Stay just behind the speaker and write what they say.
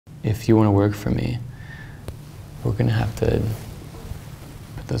if you want to work for me, we're going to have to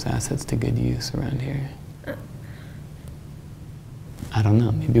put those assets to good use around here. I don't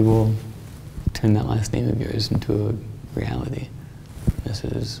know, maybe we'll turn that last name of yours into a reality.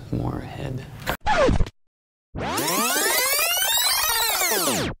 Mrs. Moorhead.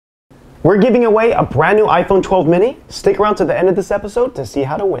 We're giving away a brand new iPhone 12 mini. Stick around to the end of this episode to see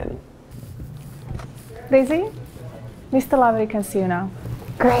how to win. Daisy, Mr. Lowry can see you now.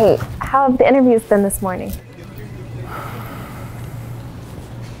 Great. How have the interviews been this morning?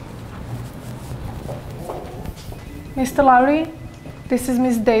 Mr. Lowry, this is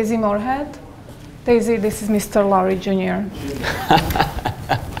Miss Daisy Moorhead. Daisy, this is Mr. Lowry Jr.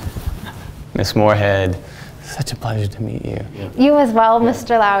 Miss Moorhead, such a pleasure to meet you. You as well,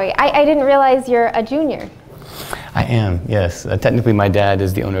 Mr. Lowry. I didn't realize you're a junior. I am, yes. Technically my dad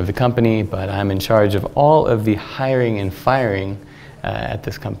is the owner of the company, but I'm in charge of all of the hiring and firing at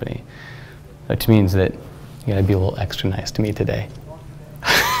this company, which means that you gotta be a little extra nice to me today.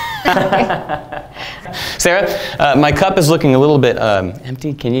 Sarah, my cup is looking a little bit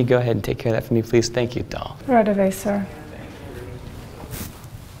empty. Can you go ahead and take care of that for me, please? Thank you, doll. Right away, sir.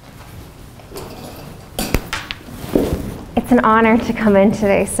 It's an honor to come in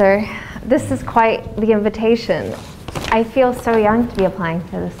today, sir. This is quite the invitation. I feel so young to be applying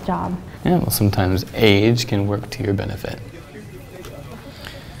for this job. Yeah, well, sometimes age can work to your benefit.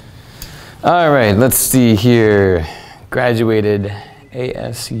 All right, let's see here. Graduated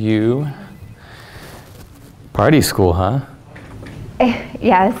ASU party school, huh?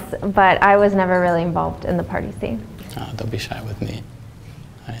 Yes, but I was never really involved in the party scene. Oh, don't be shy with me.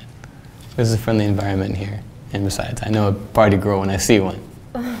 All right. This is a friendly environment here. And besides, I know a party girl when I see one.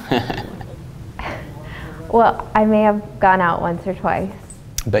 Well, I may have gone out once or twice.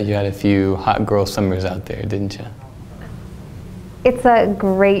 Bet you had a few hot girl summers out there, didn't you? It's a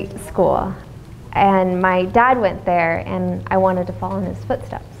great school, and my dad went there, and I wanted to follow in his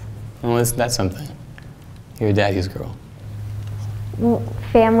footsteps. Well, isn't that something? You're a daddy's girl.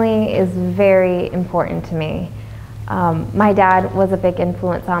 Family is very important to me. My dad was a big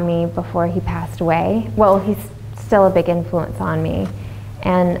influence on me before he passed away. Well, he's still a big influence on me.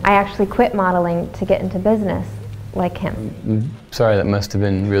 And I actually quit modeling to get into business like him. Sorry, that must have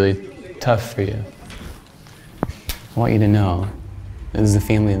been really tough for you. I want you to know, this is a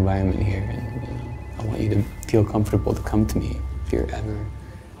family environment here, and I want you to feel comfortable to come to me if you're ever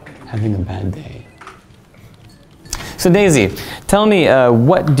having a bad day. So Daisy, tell me,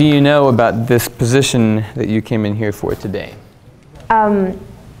 what do you know about this position that you came in here for today?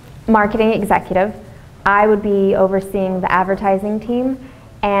 Marketing executive. I would be overseeing the advertising team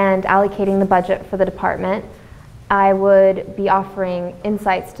and allocating the budget for the department. I would be offering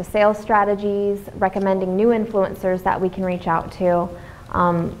insights to sales strategies, recommending new influencers that we can reach out to.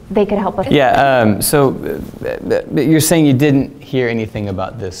 They could help us. Yeah, so you're saying you didn't hear anything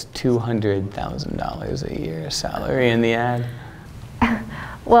about this $200,000 a year salary in the ad?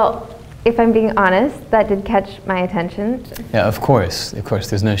 Well, if I'm being honest, that did catch my attention. Yeah, of course,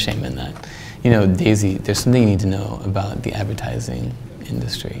 there's no shame in that. You know, Daisy, there's something you need to know about the advertising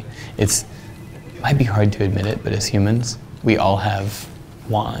industry. It might be hard to admit it, but as humans, we all have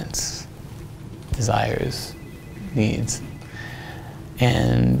wants, desires, needs.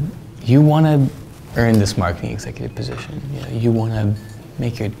 And you want to earn this marketing executive position. You know, you want to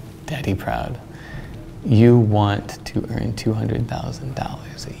make your daddy proud. You want to earn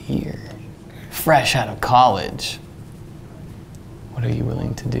 $200,000 a year, fresh out of college. What are you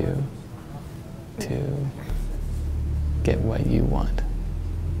willing to do to get what you want?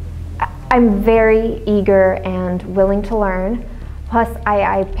 I'm very eager and willing to learn. Plus,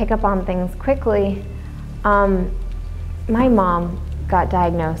 I pick up on things quickly. My mom got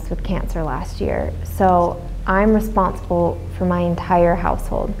diagnosed with cancer last year, so I'm responsible for my entire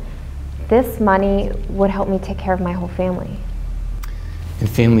household. This money would help me take care of my whole family. And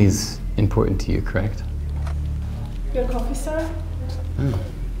family's important to you, correct? Your coffee, sir? Oh,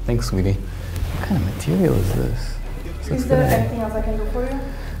 thanks, sweetie. What kind of material is this? Is there anything else I can do for you?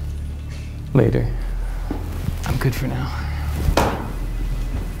 Later. I'm good for now.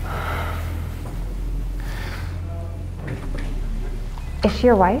 Is she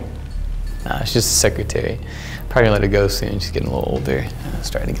your wife? Nah, she's just a secretary. Probably gonna let her go soon. She's getting a little older.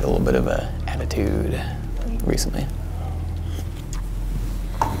 Starting to get a little bit of an attitude recently.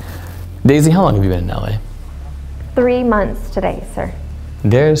 Daisy, how long have you been in LA? 3 months today, sir.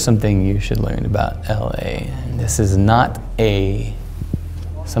 There's something you should learn about LA. And this is not a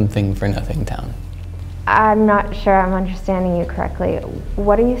something for nothing town. I'm not sure I'm understanding you correctly.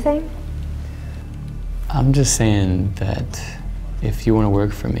 What are you saying? I'm just saying that if you want to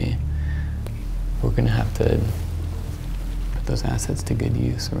work for me, we're going to have to put those assets to good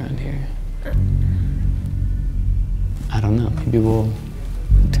use around here. I don't know, maybe we'll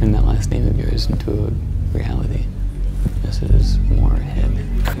turn that last name of yours into a reality. Mrs.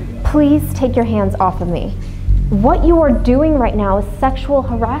 Moorhead. Please take your hands off of me. What you are doing right now is sexual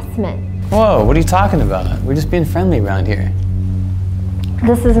harassment. Whoa, what are you talking about? We're just being friendly around here.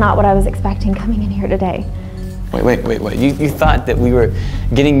 This is not what I was expecting coming in here today. Wait. You thought that we were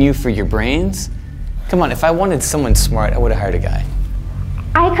getting you for your brains? Come on, if I wanted someone smart, I would have hired a guy.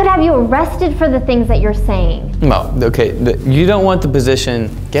 I could have you arrested for the things that you're saying. No, okay, you don't want the position,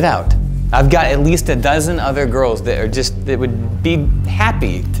 get out. I've got at least a dozen other girls that would be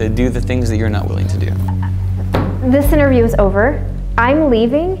happy to do the things that you're not willing to do. This interview is over. I'm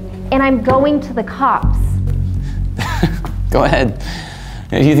leaving, and I'm going to the cops. Go ahead.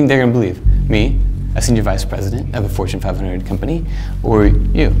 Who do you think they're gonna believe? Me, a senior vice president of a Fortune 500 company, or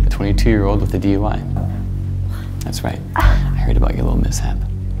you, a 22-year-old with a DUI? That's right. I heard about your little mishap.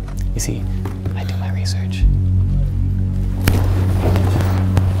 You see, I do my research.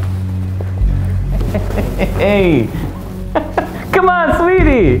 Hey! Come on,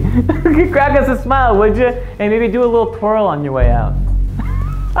 sweetie! Crack us a smile, would you? And maybe do a little twirl on your way out.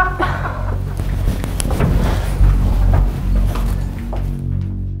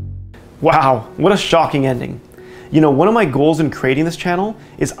 Wow, what a shocking ending. You know, one of my goals in creating this channel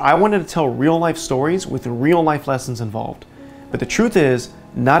is I wanted to tell real life stories with real life lessons involved. But the truth is,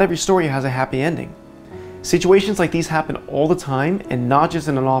 not every story has a happy ending. Situations like these happen all the time and not just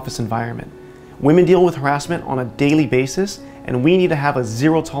in an office environment. Women deal with harassment on a daily basis, and we need to have a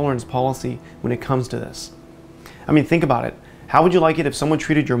zero tolerance policy when it comes to this. I mean, think about it. How would you like it if someone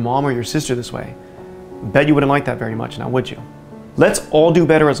treated your mom or your sister this way? Bet you wouldn't like that very much now, would you? Let's all do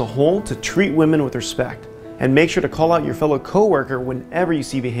better as a whole to treat women with respect, and make sure to call out your fellow coworker whenever you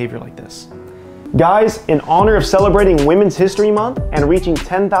see behavior like this. Guys, in honor of celebrating Women's History Month and reaching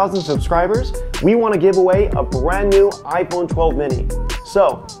 10,000 subscribers, we want to give away a brand new iPhone 12 mini.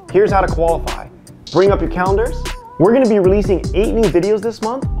 So, here's how to qualify. Bring up your calendars. We're going to be releasing 8 new videos this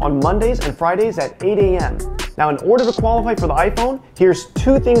month on Mondays and Fridays at 8 a.m. Now, in order to qualify for the iPhone, here's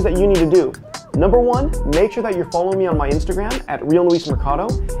 2 things that you need to do. Number 1, make sure that you're following me on my Instagram at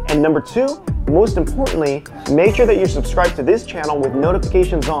RealLuisMercado. And number 2, most importantly, make sure that you're subscribed to this channel with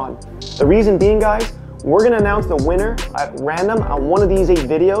notifications on. The reason being, guys, we're going to announce the winner at random on one of these 8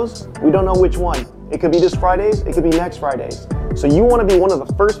 videos. We don't know which one. It could be this Fridays, it could be next Fridays. So you want to be one of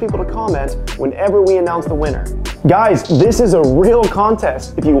the first people to comment whenever we announce the winner. Guys, this is a real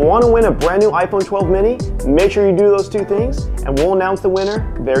contest. If you want to win a brand new iPhone 12 mini, make sure you do those 2 things, and we'll announce the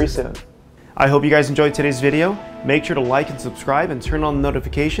winner very soon. I hope you guys enjoyed today's video. Make sure to like and subscribe and turn on the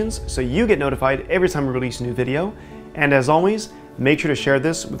notifications so you get notified every time we release a new video. And as always, make sure to share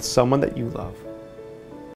this with someone that you love.